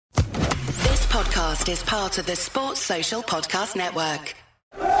podcast is part of the Sports Social Podcast Network.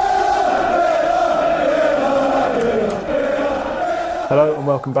 Hello and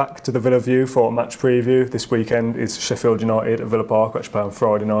welcome back to the Villa View for match preview. This weekend is Sheffield United at Villa Park, which play on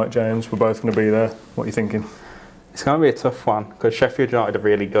Friday night. James, we're both going to be there. What are you thinking? It's going to be a tough one because Sheffield United are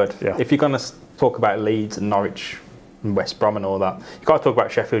really good. Yeah. If you're going to talk about Leeds and Norwich and West Brom and all that, you've got to talk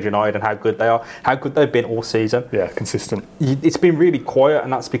about Sheffield United and how good they are, how good they've been all season. Yeah, consistent. It's been really quiet,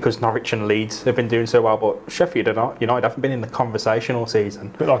 and that's because Norwich and Leeds have been doing so well, but Sheffield United haven't been in the conversation all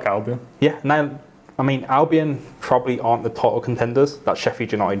season. A bit like Albion. Yeah, now, I mean, Albion probably aren't the title contenders that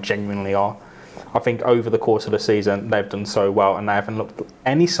Sheffield United genuinely are. I think over the course of the season, they've done so well and they haven't looked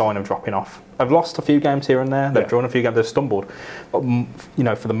any sign of dropping off. They've lost a few games here and there, they've drawn a few games, they've stumbled. But,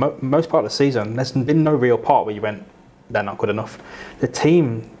 for the most part of the season, there's been no real part where you went, they're not good enough. The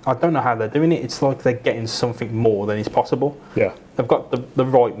team, I don't know how they're doing it. It's like they're getting something more than is possible. Yeah. They've got the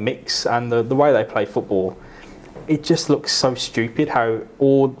right mix, and the way they play football, it just looks so stupid how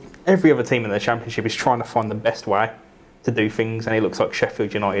every other team in the Championship is trying to find the best way to do things, and it looks like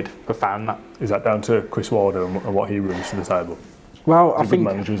Sheffield United have found that. Is that down to Chris Wilder and what he brings to the table? Well, He's a good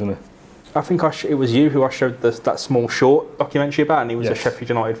manager, isn't he? I think it was you who I showed that small short documentary about, and he was a Yes. Sheffield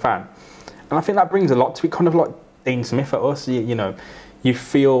United fan. And I think that brings a lot to it, kind of like Dean Smith at us. You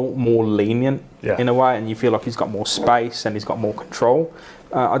feel more lenient in a way, and you feel like he's got more space and he's got more control.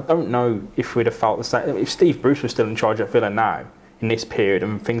 I don't know if we'd have felt the same if Steve Bruce was still in charge at Villa now in this period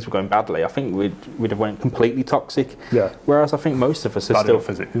and things were going badly. I think we'd have went completely toxic. Yeah. Whereas I think most of us are Bad still enough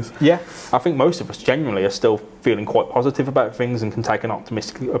as it is. Yeah, I think most of us genuinely are still feeling quite positive about things and can take an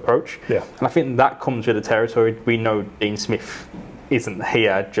optimistic approach. Yeah. And I think that comes with the territory. We know Dean Smith isn't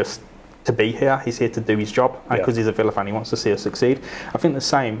here just to be here. He's here to do his job, and because he's a Villa fan, he wants to see us succeed. I think the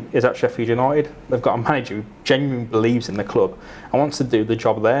same is at Sheffield United. They've got a manager who genuinely believes in the club and wants to do the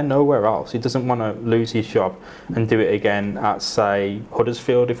job there, nowhere else. He doesn't want to lose his job and do it again at, say,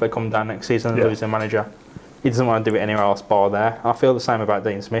 Huddersfield if they come down next season and lose their manager. He doesn't want to do it anywhere else bar there. I feel the same about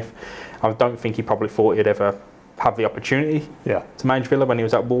Dean Smith. I don't think he probably thought he'd ever have the opportunity to manage Villa when he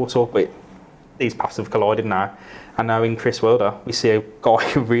was at Warsaw, but these paths have collided now. And now in Chris Wilder, we see a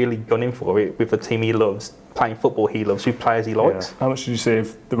guy really gunning for it with the team he loves, playing football he loves, with players he likes. Yeah. How much did you see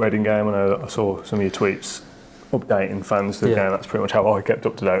of the Reading game? I know that I saw some of your tweets updating fans to the game. That's pretty much how I kept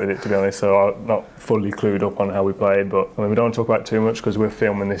up to date with it, to be honest. So I'm not fully clued up on how we played, but I mean, we don't want to talk about it too much because we're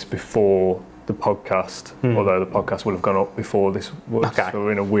filming this before the podcast, although the podcast will have gone up before this was. So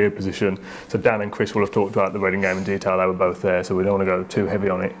we're in a weird position. So Dan and Chris will have talked about the Reading game in detail. They were both there, so we don't want to go too heavy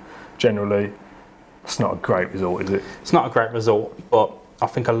on it. Generally, it's not a great result, is it? It's not a great result, but I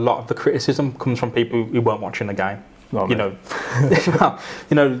think a lot of the criticism comes from people who weren't watching the game. There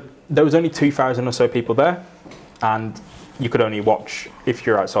was only 2,000 or so people there, and you could only watch if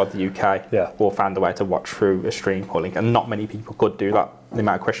you're outside the UK or found a way to watch through a stream or link, and not many people could do that. The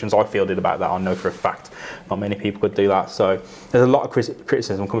amount of questions I fielded about that, I know for a fact not many people could do that. So there's a lot of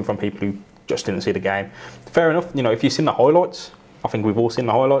criticism coming from people who just didn't see the game. Fair enough, if you've seen the highlights, I think we've all seen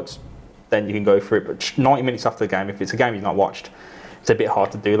the highlights, then you can go through it. But 90 minutes after the game, if it's a game you've not watched, it's a bit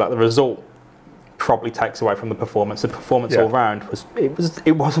hard to do that. The result probably takes away from the performance. The performance all round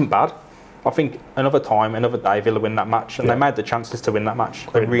it wasn't bad. I think another time, another day, Villa win that match, and they made the chances to win that match.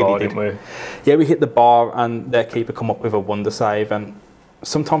 They really did. Didn't we? Yeah, we hit the bar, and their keeper come up with a wonder save, and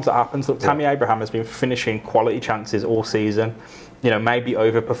sometimes that happens. Look, Tammy Abraham has been finishing quality chances all season. Maybe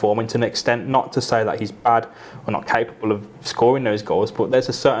overperforming to an extent. Not to say that he's bad or not capable of scoring those goals, but there's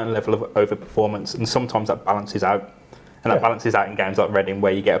a certain level of overperformance, and sometimes that balances out. And that balances out in games like Reading,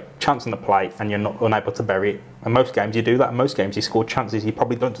 where you get a chance on the plate and you're not unable to bury it. And most games you do that. In most games you score chances you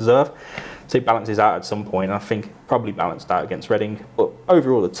probably don't deserve. So it balances out at some point, and I think probably balanced out against Reading. But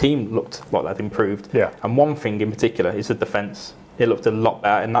overall, the team looked like they'd improved. Yeah. And one thing in particular is the defence. It looked a lot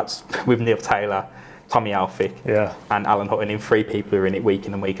better, and that's with Neil Taylor, Tommy Alfick, and Alan Hutton in, 3 people who are in it week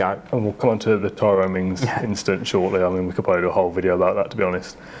in and week out. And we'll come on to the Tyrone Mings incident shortly. I mean, we could probably do a whole video about that, to be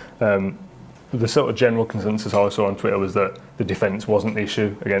honest. The sort of general consensus I saw on Twitter was that the defence wasn't the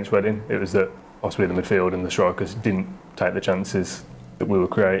issue against Reading. It was that possibly the midfield and the strikers didn't take the chances that we were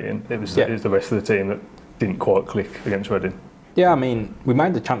creating. It was the rest of the team that didn't quite click against Reading. Yeah, I mean, we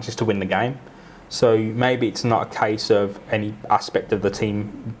made the chances to win the game. So maybe it's not a case of any aspect of the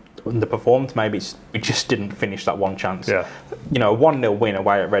team underperformed. Maybe we just didn't finish that one chance. Yeah. A 1-0 win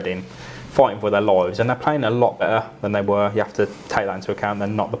away at Reading, fighting for their lives, and they're playing a lot better than they were. You have to take that into account. They're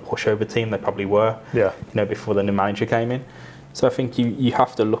not the pushover team they probably were. Before the new manager came in. So I think you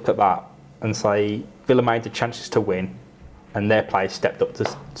have to look at that and say Villa made the chances to win, and their players stepped up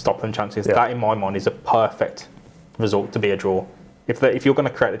to stop them chances. That, in my mind, is a perfect result to be a draw. If you're going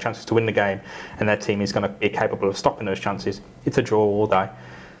to create the chances to win the game, and their team is going to be capable of stopping those chances, it's a draw all day.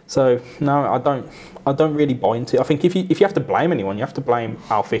 So no, I don't really buy into it. I think if you have to blame anyone, you have to blame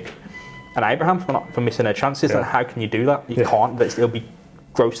Alfie and Abraham for missing their chances. And how can you do that? You can't. It'll be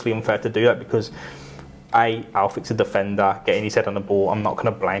grossly unfair to do that because Alfie's a defender, getting his head on the ball. I'm not going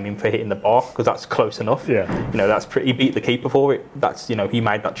to blame him for hitting the bar because that's close enough. Yeah. That's pretty. He beat the keeper for it. That's he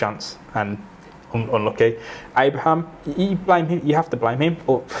made that chance and unlucky. Abraham, you blame him. You have to blame him,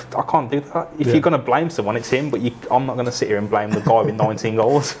 but I can't do that. If you're going to blame someone, it's him. But I'm not going to sit here and blame the guy with 19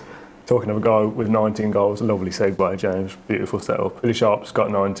 goals. Talking of a guy with 19 goals, a lovely segue, James. Beautiful setup. Billy Sharp's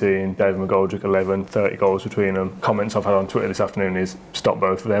got 19, David McGoldrick 11, 30 goals between them. Comments I've had on Twitter this afternoon is stop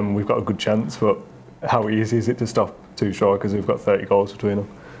both of them. We've got a good chance, but how easy is it to stop two strikers who've got 30 goals between them?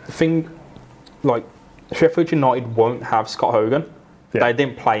 The thing, Sheffield United won't have Scott Hogan. Yeah. They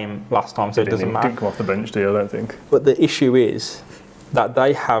didn't play him last time, so it doesn't matter. He didn't come off the bench, do you? I don't think. But the issue is that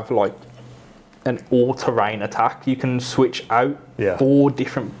they have an all-terrain attack. You can switch out 4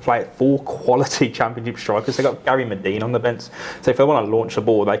 quality Championship strikers. They got Gary Medine on the bench. So if they want to launch the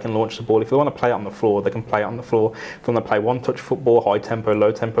ball, they can launch the ball. If they want to play it on the floor, they can play it on the floor. If they want to play one-touch football, high tempo,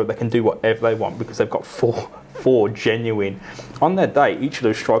 low tempo, they can do whatever they want because they've got four genuine. On their day, each of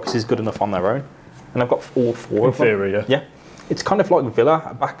those strikers is good enough on their own, and they've got all 4 of them. In theory, yeah. It's kind of like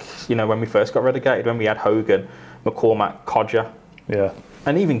Villa back, when we first got relegated, when we had Hogan, McCormack, Codger,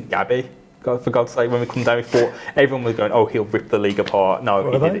 and even Gabby. God, for God's sake, when we come down, we thought everyone was going, "Oh, he'll rip the league apart."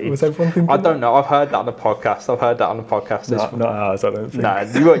 No, he didn't. Was everyone thinking? I don't know. I've heard that on the podcast. Not ours, I don't think. Nah,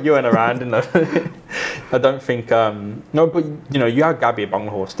 you weren't around. I don't think. No, but you have Gabby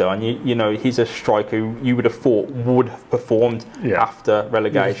Bonghorst still, and he's a striker who you would have thought would have performed after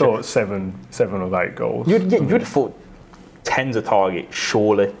relegation. You thought seven or 8 goals. You'd have thought 10's a target,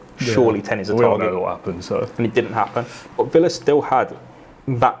 surely. Surely 10 is a target. We all know what happened, so. And it didn't happen. But Villa still had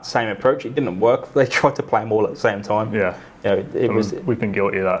that same approach. It didn't work. They tried to play them all at the same time. Yeah. We've been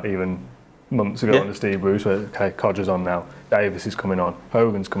guilty of that even months ago under Steve Bruce, where, Codger's on now, Davis is coming on,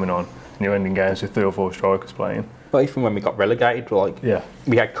 Hogan's coming on, and you're ending games with 3 or 4 strikers playing. But even when we got relegated,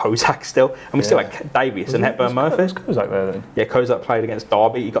 we had Kozak still, and we still had Davies and Hepburn Murphy. Was Kozak there then? Yeah, Kozak played against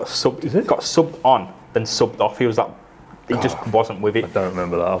Derby. He got subbed on, then subbed off. He was he just wasn't with it. I don't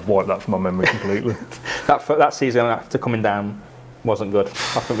remember that. I've wiped that from my memory completely. that season after coming down wasn't good.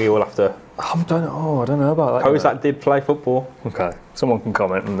 I think we all have to. I don't know about that. Kozak did play football. Okay, someone can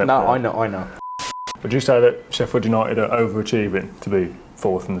comment on that. No, I know. Would you say that Sheffield United are overachieving to be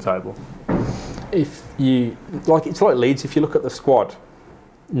 4th in the table? If you it's like Leeds. If you look at the squad,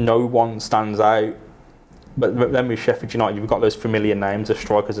 no one stands out. But then with Sheffield United, you've got those familiar names of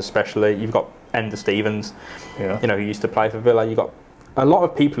strikers, especially. You've got Ender Stevens, who used to play for Villa. You've got a lot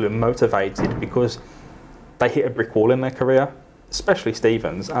of people who are motivated because they hit a brick wall in their career, especially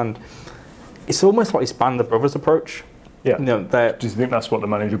Stevens. And it's almost like this band of brothers approach. Yeah. Do you think that's what the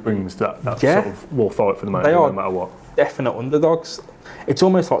manager brings? That sort of war fight for the manager, no matter what? Definite underdogs. It's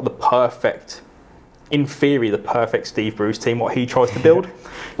almost like in theory, the perfect Steve Bruce team. What he tries to build,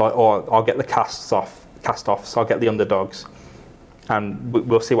 I'll get the cast-offs. I'll get the underdogs, and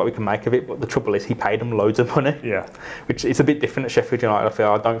we'll see what we can make of it. But the trouble is, he paid them loads of money. Yeah. Which is a bit different at Sheffield United.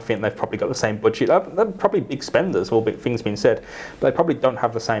 I don't think they've probably got the same budget. They're probably big spenders, all big things being said, but they probably don't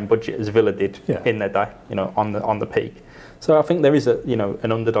have the same budget as Villa did in their day. On the peak. So I think there is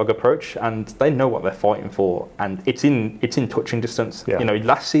an underdog approach, and they know what they're fighting for, and it's in touching distance. Yeah.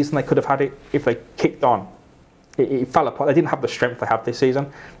 Last season they could have had it if they kicked on. It fell apart. They didn't have the strength they have this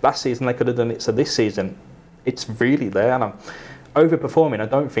season. Last season they could have done it. So this season, it's really there. And I'm overperforming. I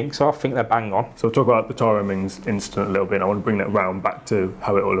don't think so. I think they're bang on. So we'll talk about the Tyrone Mings incident a little bit. I want to bring that round back to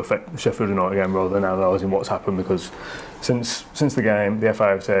how it will affect the Sheffield United game rather than analysing what's happened, because since the game, the FA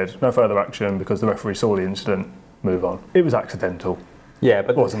have said no further action because the referee saw the incident. Move on. It was accidental. Yeah,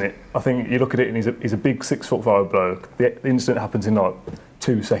 but wasn't it? I think you look at it and he's a big 6'5" bloke. The incident happens in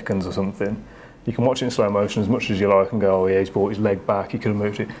 2 seconds or something. You can watch it in slow motion as much as you like and go, oh yeah, he's brought his leg back, he could have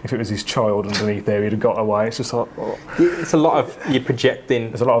moved it. If it was his child underneath there, he'd have got away. It's just it's a lot of you're projecting.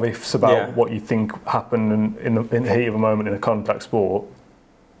 There's a lot of ifs about what you think happened in the heat of a moment in a contact sport.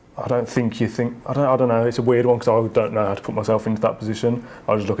 I don't know. It's a weird one because I don't know how to put myself into that position.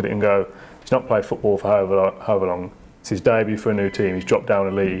 I just look at it and go, he's not played football for however long. It's his debut for a new team. He's dropped down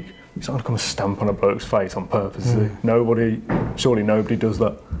a league. He's not going to come and stamp on a bloke's face on purpose, is he? Surely nobody does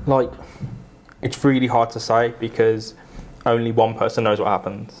that. It's really hard to say because only one person knows what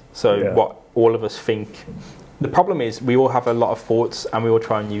happened. So what all of us think. The problem is we all have a lot of thoughts and we all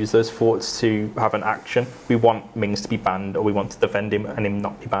try and use those thoughts to have an action. We want Mings to be banned or we want to defend him and him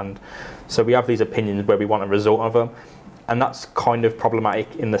not be banned. So we have these opinions where we want a result of them. And that's kind of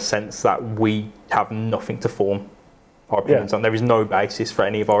problematic in the sense that we have nothing to form our opinions on. There is no basis for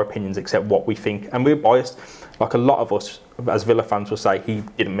any of our opinions except what we think. And we're biased. Like a lot of us, as Villa fans, will say he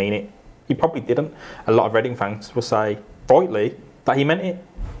didn't mean it. He probably didn't. A lot of Reading fans will say, rightly, that he meant it.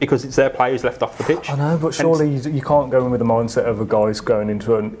 Because it's their players left off the pitch. I know, but surely you can't go in with the mindset of a guy's going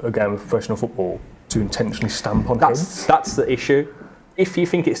into a game of professional football to intentionally stamp on heads. That's the issue. If you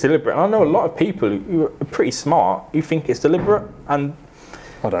think it's deliberate, and I know a lot of people who are pretty smart who think it's deliberate, and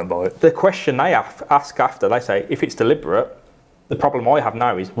I don't buy it. The question they ask after, they say, if it's deliberate, the problem I have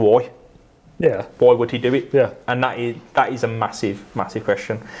now is why? Yeah. Why would he do it? Yeah. And that is a massive, massive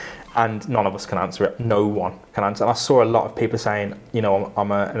question. And none of us can answer it. No one can answer. And I saw a lot of people saying,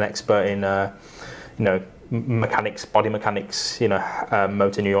 I'm an expert in, mechanics, body mechanics,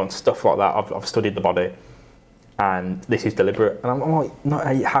 motor neurons, stuff like that. I've studied the body. And this is deliberate. And I'm like, no,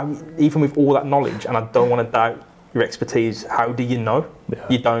 how, even with all that knowledge, and I don't want to doubt your expertise, how do you know? Yeah.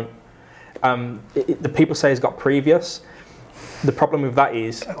 You don't. The people say he's got previous. The problem with that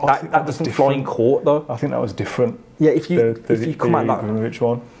is that doesn't fly in court, though. I think that was different. Yeah, if you come at that, which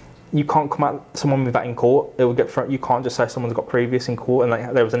one? You can't come at someone with that in court. It will get thrown. You can't just say someone's got previous in court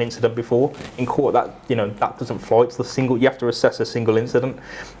and there was an incident before. In court, that doesn't fly. It's the single. You have to assess a single incident.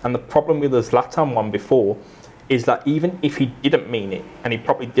 And the problem with the Zlatan one before is that even if he didn't mean it, and he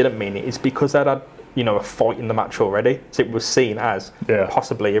probably didn't mean it, it's because they'd had a fight in the match already. So it was seen as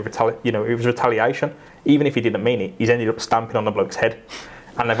possibly it was retaliation. Even if he didn't mean it, he's ended up stamping on the bloke's head,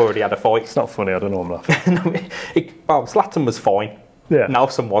 and they've already had a fight. It's not funny. I don't know. I'm laughing. Zlatan was fine. Yeah.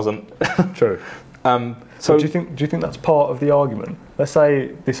 Nelson wasn't. True. So do you think that's part of the argument? Let's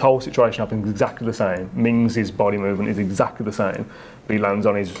say this whole situation happens exactly the same. Mings' body movement is exactly the same, but he lands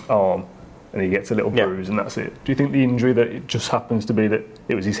on his arm and he gets a little bruise and that's it. Do you think the injury that it just happens to be that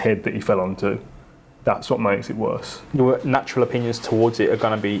it was his head that he fell onto, that's what makes it worse? Your natural opinions towards it are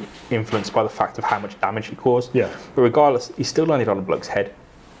going to be influenced by the fact of how much damage it caused. Yeah. But regardless, he still landed on a bloke's head,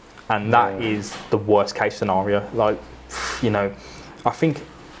 and that is the worst case scenario. I think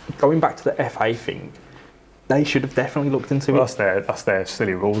going back to the FA thing, they should have definitely looked into it. That's their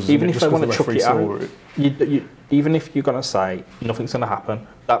silly rules. Even if they want to chuck it out, even if you're going to say nothing's going to happen,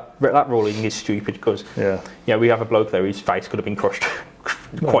 that ruling is stupid because we have a bloke there whose face could have been crushed,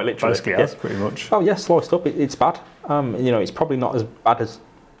 quite literally. Basically, yes, pretty much. Oh yeah, sliced up. It's bad. It's probably not as bad as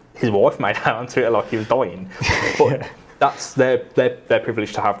his wife made out on Twitter, like he was dying, but. That's their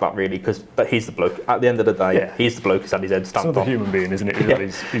privilege to have that, really, but he's the bloke. At the end of the day, he's the bloke who's had his head stamped on. It's not a human being, isn't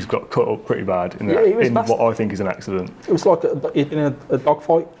it? He's got cut up pretty bad in what I think is an accident. It was like in a dog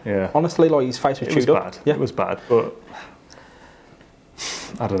fight. Yeah. Honestly, like his face was chewed up. Yeah. It was bad, but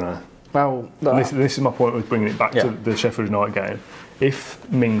I don't know. Well, this is my point with bringing it back to the Sheffield United game. If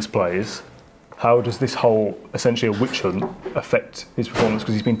Mings plays, how does this whole, essentially a witch hunt, affect his performance?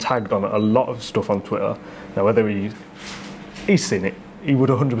 Because he's been tagged on a lot of stuff on Twitter. Now, whether he's seen it, he would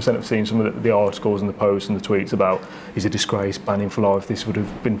 100% have seen some of the articles and the posts and the tweets about he's a disgrace, ban him for life, this would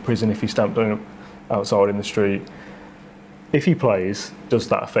have been prison if he stamped on him outside in the street. If he plays, does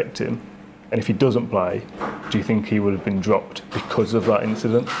that affect him? And if he doesn't play, do you think he would have been dropped because of that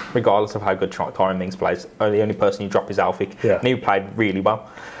incident? Regardless of how good Tyrone Mings plays, the only person you drop is Alfie, and he played really well.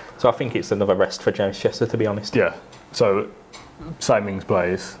 So I think it's another rest for James Chester, to be honest. Yeah. So, say Mings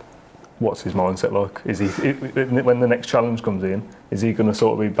plays, what's his mindset like? Is he, when the next challenge comes in, is he going to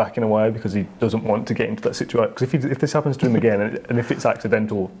sort of be backing away because he doesn't want to get into that situation? Because if this happens to him again, and if it's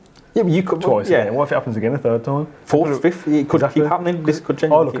accidental, but you could twice again, what if it happens again a third time? Fourth, fifth, it could keep happening. This could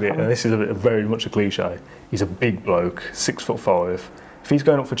genuinely I look at it, and this is very much a cliche. He's a big bloke, 6'5". If he's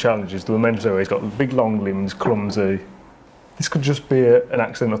going up for challenges, the momentum, he's got big long limbs, clumsy. This could just be an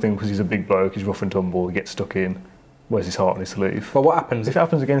accidental thing because he's a big bloke, he's rough and tumble, he gets stuck in. Where's his heart on his sleeve? Well, what happens if it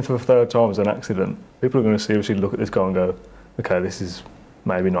happens again for the third time as an accident? People are going to seriously look at this guy and go, okay, this is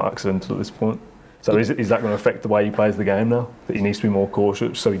maybe not accidental at this point. So is that going to affect the way he plays the game now? That he needs to be more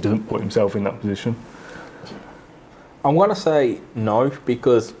cautious so he doesn't put himself in that position? I'm going to say no,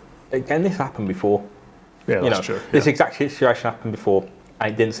 because again, this happened before. Yeah, that's true. This exact situation happened before,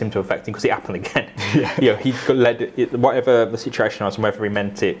 and it didn't seem to affect him because it happened again. He whatever the situation was and whether he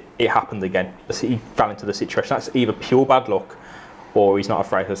meant it, it happened again. He fell into the situation. That's either pure bad luck, or he's not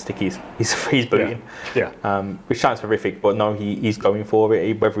afraid to stick his boot in. Which sounds horrific, but no, he's going for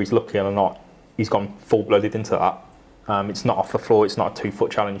it. Whether he's lucky or not, he's gone full-blooded into that. It's not off the floor. It's not a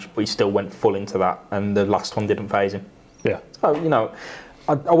 2-foot challenge, but he still went full into that, and the last one didn't faze him. Yeah. So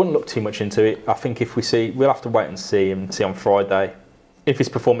I wouldn't look too much into it. I think we'll have to wait and see on Friday. If his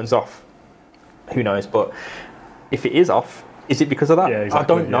performance off, who knows? But if it is off, Is it because of that? Yeah,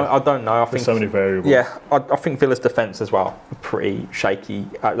 exactly. I don't know. I think There's so many variables. Yeah, I think Villa's defence as well pretty shaky.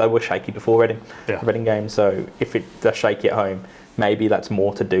 They were shaky before Reading game. So if they're shaky at home, maybe that's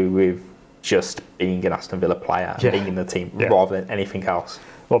more to do with just being an Aston Villa player and being in the team rather than anything else.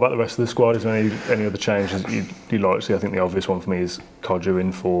 What about the rest of the squad? Is there any other changes you'd like to see? I think the obvious one for me is Codger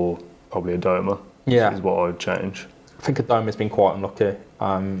in for probably Adoma. Yeah, is what I'd change. I think Adoma's been quite unlucky.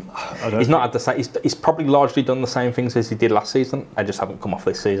 He's not had the same. He's probably largely done the same things as he did last season. I just haven't come off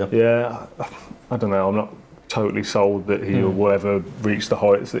this season. Yeah, I don't know. I'm not totally sold that he will ever reach the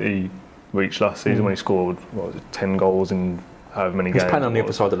heights that he reached last season when he scored 10 goals in however many games. He's playing on the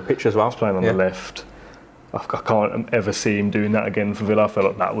other side of the pitch as well. He's playing on the left. I can't ever see him doing that again for Villa. I felt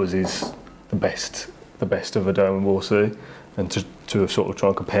like that was the best of Adoma we'll see, and to sort of try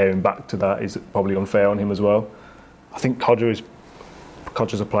and compare him back to that is probably unfair on him as well. I think Codger's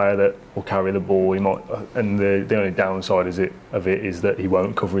a player that will carry the ball. He might, and the only downside of it is that he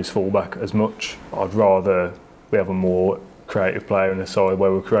won't cover his fullback as much. I'd rather we have a more creative player in the side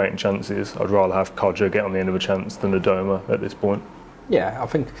where we're creating chances. I'd rather have Codger get on the end of a chance than Adoma at this point. Yeah, I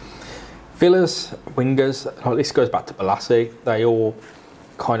think Villa's wingers, like this goes back to Balassi, they all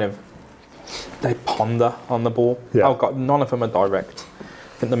they ponder on the ball. Yeah. Oh God, none of them are direct.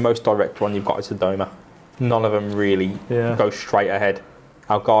 I think the most direct one you've got is Adoma. None of them really go straight ahead.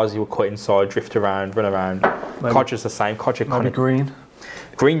 Our guys will cut inside, drift around, run around. Codger's the same. Codger kind of Green.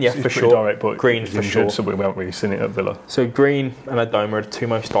 Green, yeah, for sure. Direct, but Green for sure. So we haven't really seen it at Villa. So Green and Adoma are the two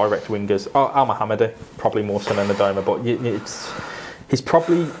most direct wingers. Al Mohammed probably more so than Adoma, but he's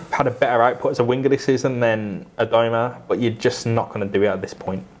probably had a better output as a winger this season than Adoma, but you're just not going to do it at this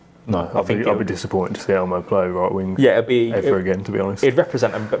point. No, I'd be disappointed to see Elmo play right wing. Yeah, again, to be honest. It'd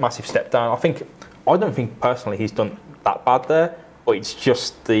represent a massive step down. I don't think personally he's done that bad there, but it's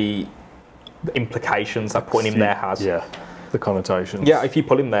just the implications that putting him there has. Yeah, the connotations. Yeah, if you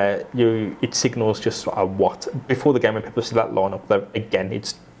put him there, it signals just a what. Before the game, when people see that lineup, again,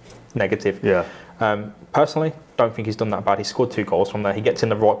 it's negative. Yeah. Personally, don't think he's done that bad. He scored 2 goals from there. He gets in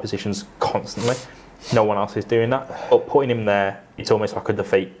the right positions constantly. No one else is doing that. But putting him there, it's almost like a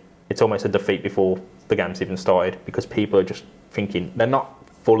defeat. It's almost a defeat before the game's even started because people are just thinking they're not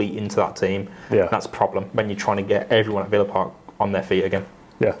fully into that team. Yeah. That's a problem when you're trying to get everyone at Villa Park on their feet again.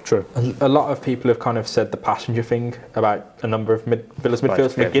 Yeah, true. A lot of people have kind of said the passenger thing about a number of Villa's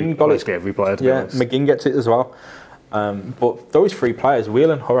midfielders. McGinn got it. Every player, to be honest. McGinn gets it as well. But those 3 players,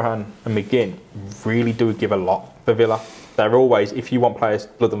 Whelan, Horahan and McGinn, really do give a lot for Villa. They're always, if you want players,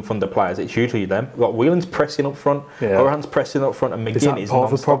 blood and thunder players, it's usually them. Like Whelan's pressing up front, Horahan's pressing up front, and McGinn is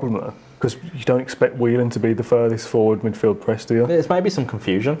part of the problem though? Because you don't expect Whelan to be the furthest forward midfield press, do you? There's maybe some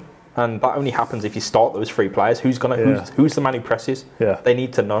confusion, and that only happens if you start those 3 players. Who's the man who presses? Yeah. They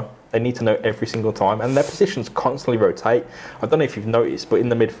need to know. They need to know every single time, and their positions constantly rotate. I don't know if you've noticed, but in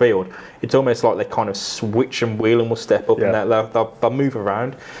the midfield, it's almost like they kind of switch, and Whelan will step up, and they'll move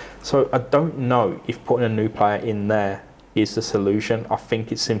around. So I don't know if putting a new player in there is the solution. I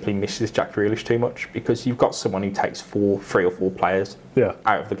think it simply misses Jack Grealish too much because you've got someone who takes 3 or 4 players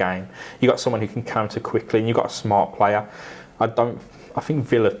out of the game. You've got someone who can counter quickly, and you've got a smart player. I think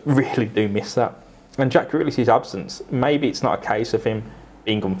Villa really do miss that. And Jack Grealish's absence, maybe it's not a case of him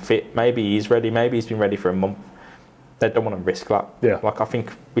being unfit. Maybe he's ready. Maybe he's been ready for a month. They don't want to risk that. Yeah. Like I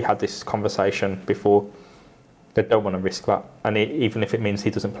think we had this conversation before. They don't want to risk that, and even if it means he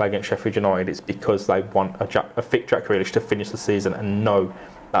doesn't play against Sheffield United, it's because they want a fit Jack Grealish to finish the season and know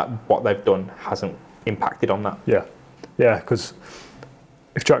that what they've done hasn't impacted on that. Yeah, because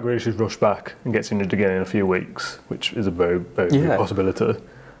if Jack Grealish is rushed back and gets injured again in a few weeks, which is a very, very good possibility,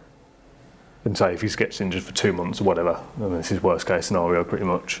 and say if he gets injured for 2 months or whatever, and this is worst case scenario pretty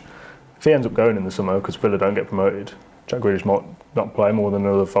much. If he ends up going in the summer because Villa don't get promoted, Jack Grealish might not play more than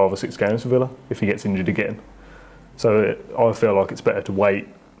another 5 or 6 games for Villa if he gets injured again. So I feel like it's better to wait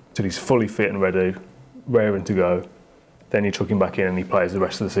till he's fully fit and ready, raring to go. Then you chuck him back in and he plays the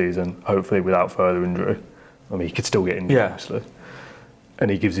rest of the season, hopefully without further injury. I mean, he could still get injured, obviously.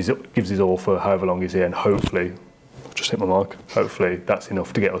 And he gives his all for however long he's here, and hopefully, I've just hit my mark, hopefully that's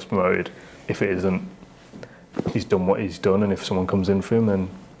enough to get us promoted. If it isn't, he's done what he's done, and if someone comes in for him, then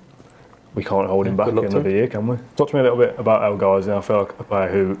we can't hold him back another year, can we? Talk to me a little bit about El Ghazi. I feel like a player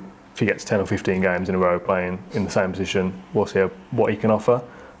who, if he gets 10 or 15 games in a row playing in the same position, we'll see what he can offer.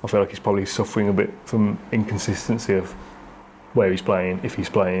 I feel like he's probably suffering a bit from inconsistency of where he's playing, if he's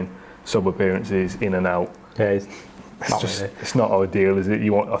playing, sub appearances, in and out. Yeah, it's not ideal, is it?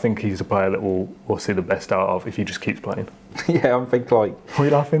 I think he's a player that we'll see the best out of if he just keeps playing. Yeah, I think like. Why are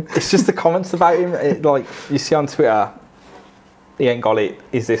you laughing? It's just the comments about him. You see on Twitter, he ain't got it.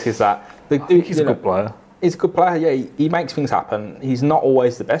 Is this? Is that? I think he's a good player. He's a good player. Yeah, he makes things happen. He's not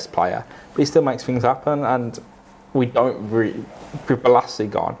always the best player, but he still makes things happen. And we don't really, with Balassi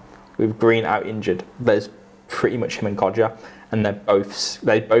gone, with Green out injured, there's pretty much him and Kodja, and they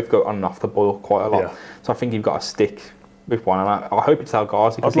both go on and off the ball quite a lot. Yeah. So I think you've got to stick with one. And I hope it's El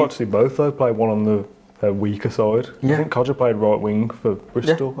Ghazi. I'd like to see both though play one on the weaker side. Yeah. I think Kodja played right wing for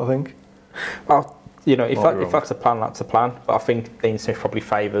Bristol. I think. Well, you know, if that's a plan, that's a plan. But I think Dean Smith probably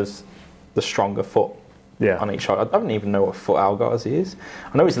favours the stronger foot. Yeah. On each side. I don't even know what foot El Ghazi is.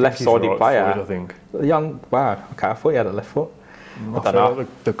 I know he's a left-sided right player. Footed, I think. Wow. Okay, I thought he had a left foot. I don't know.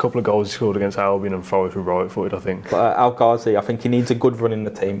 Like the couple of goals he scored against Albion and Forest were right-footed, I think. But El Ghazi, I think he needs a good run in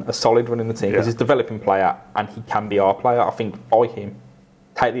the team, a solid run in the team, because he's a developing player and he can be our player. I think buy him,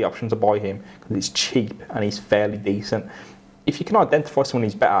 take the option to buy him because it's cheap and he's fairly decent. If you can identify someone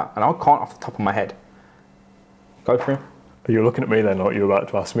who's better, and I can't off the top of my head, go for him. You're looking at me then like you're about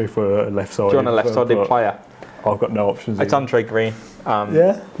to ask me for a left-sided. Do you want a left-sided player? I've got no options. It's Andre Green. But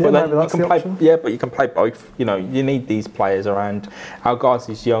then maybe you that's can the play. option. Yeah, but you can play both. You know, you need these players around. El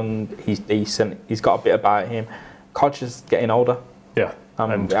Ghazi's young. He's decent. He's got a bit about him. Kodja's getting older. Yeah.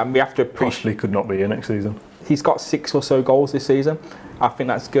 And we have to appreciate. Possibly could not be here next season. He's got 6 or so goals this season. I think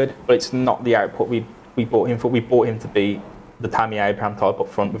that's good, but it's not the output we bought him for. We bought him to be the Tammy Abraham type up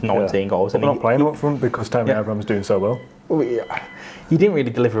front with 19 goals. But we're not playing him up front because Tammy Abraham's doing so well. He didn't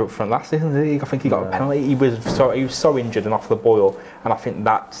really deliver up front last season, did he? I think he got a penalty. He was so injured and off the boil, and I think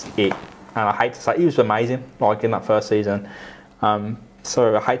that's it. And I hate to say, he was amazing, like in that first season.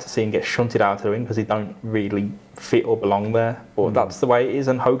 So I hate to see him get shunted out of the wing because he don't really fit or belong there. But that's the way it is,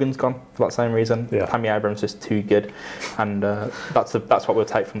 and Hogan's gone for that same reason. Yeah. Tammy Abraham's just too good, and that's what we'll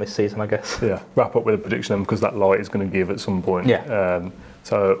take from this season, I guess. Yeah. Wrap up with a prediction then, because that light is going to give at some point. Yeah.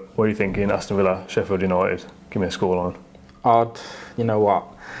 So what are you thinking? Aston Villa, Sheffield United. Give me a scoreline. You know what?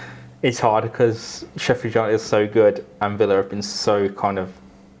 It's hard because Sheffield United is so good, and Villa have been so kind of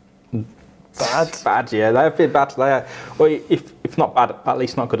bad. Yeah, they have been bad. Well, if not bad, at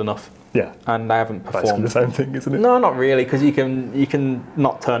least not good enough. Yeah. And they haven't performed. Basically the same thing, isn't it? No, not really, because you can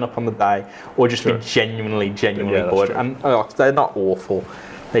not turn up on the day or just be genuinely good. And they're not awful.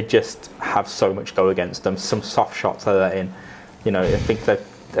 They just have so much go against them. Some soft shots that they're in. You know, I think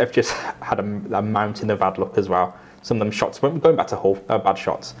they've just had a mountain of bad luck as well. Some of them shots, going back to Hull, bad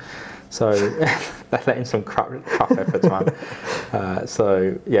shots. So they're letting some crap efforts, man.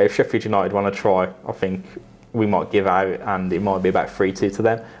 So yeah, if Sheffield United want to try, I think we might give out, and it might be about 3-2 to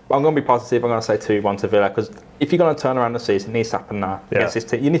them. But I'm going to be positive. I'm going to say 2-1 to Villa, because if you're going to turn around the season, it needs to happen now. Against this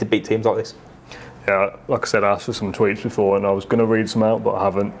team. You need to beat teams like this. Yeah, like I said, I asked for some tweets before, and I was going to read some out, but I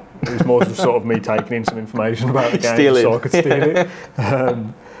haven't. It was more just sort of me taking in some information about the game so I could steal it.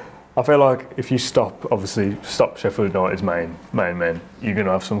 I feel like if you stop Sheffield United's main men, you're going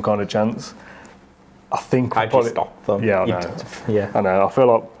to have some kind of chance. I think How do you stop them? Yeah, I know. I know. I feel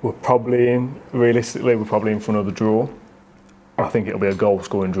like realistically, we're probably in front of the draw. I think it'll be a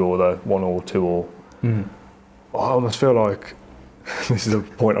goal-scoring draw though, 1-1, 2-1. I almost feel like this is a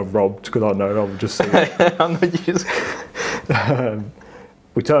point I've robbed because I know I've just seen it. I know you just...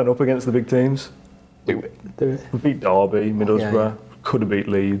 We turn up against the big teams. Do it. We beat Derby, Middlesbrough. Could have beat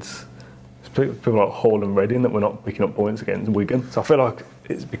Leeds. There's people like Hall and Reading that we're not picking up points against, Wigan. So I feel like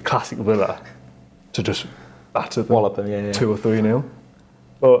it's be classic Villa to just batter them, wallop them, 2 or 3-0.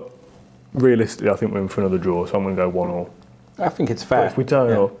 But realistically, I think we're in front of the draw, so I'm going to go 1-1. I think it's fair. But if we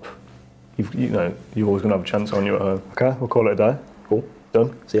turn up, you're always going to have a chance on you at home. Okay, we'll call it a day. Cool.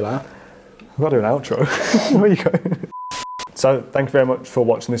 Done. See you later. I've got to do an outro. Where are you going? So thank you very much for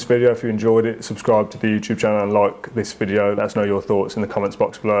watching this video. If you enjoyed it, subscribe to the YouTube channel and like this video. Let us know your thoughts in the comments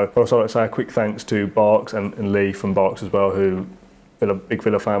box below. I'd also like to say a quick thanks to Barks and Lee from Barks as well, who a big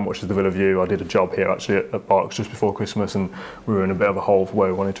Villa fan, watches the Villa View. I did a job here actually at Barks just before Christmas, and we were in a bit of a hole for where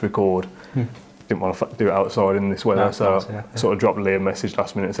we wanted to record. Didn't want to do it outside in this weather, sort of dropped Lee a message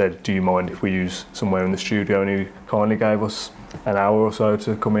last minute and said, do you mind if we use somewhere in the studio? And he kindly gave us an hour or so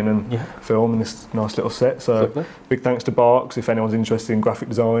to come in and film in this nice little set. So big thanks to Barks. If anyone's interested in graphic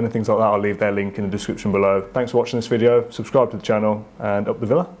design and things like that, I'll leave their link in the description below. Thanks for watching this video. Subscribe to the channel and up the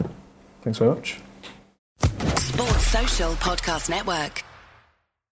Villa. Thanks very much. Sports Social Podcast Network.